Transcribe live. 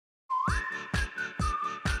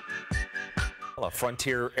A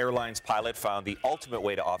Frontier Airlines pilot found the ultimate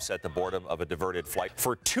way to offset the boredom of a diverted flight.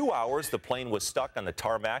 For 2 hours, the plane was stuck on the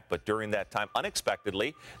tarmac, but during that time,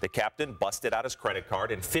 unexpectedly, the captain busted out his credit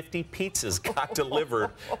card and 50 pizzas got delivered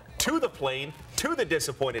to the plane, to the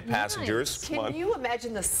disappointed passengers. Nice. Can you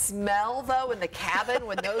imagine the smell, though, in the cabin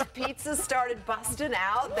when those pizzas started busting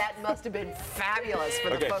out? That must have been fabulous for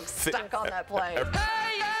the folks stuck on that plane.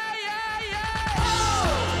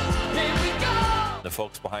 The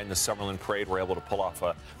folks behind the Summerlin Parade were able to pull off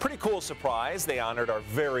a pretty cool surprise. They honored our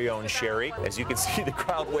very own Sherry. As you can see, the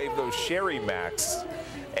crowd waved those Sherry Macs.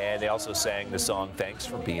 And they also sang the song, Thanks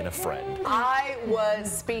for Being a Friend. I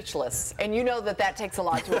was speechless. And you know that that takes a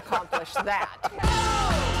lot to accomplish that.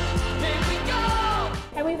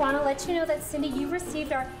 And we want to let you know that, Cindy, you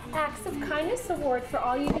received our Acts of Kindness Award for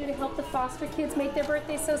all you do to help the foster kids make their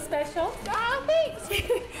birthday so special. Oh, thanks.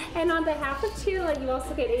 And on behalf of Sheila, you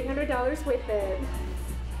also get $800 with it.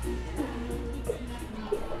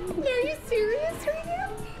 Are you serious right now?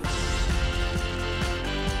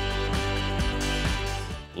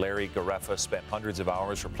 Larry Gareffa spent hundreds of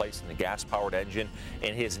hours replacing the gas-powered engine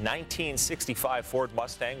in his 1965 Ford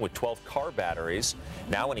Mustang with 12 car batteries.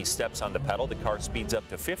 Now when he steps on the pedal, the car speeds up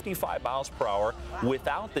to 55 miles per hour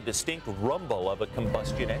without the distinct rumble of a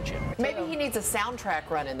combustion engine. Maybe he needs a soundtrack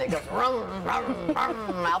running that goes rum, rum,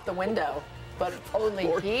 rum, out the window, but only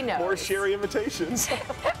he knows. More Sherry imitations.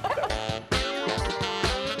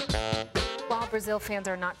 While Brazil fans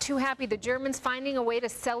are not too happy, the Germans finding a way to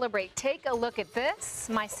celebrate. Take a look at this.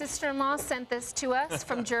 My sister-in-law sent this to us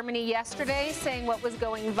from Germany yesterday, saying what was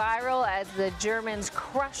going viral as the Germans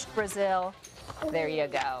crushed Brazil. There you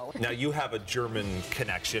go. Now you have a German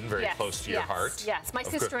connection very close to your heart. Yes, my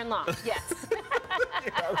sister-in-law. Yes.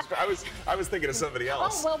 Yeah, I was thinking of somebody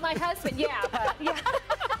else. Oh well, my husband. Yeah, but yeah.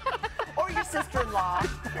 Or your sister-in-law.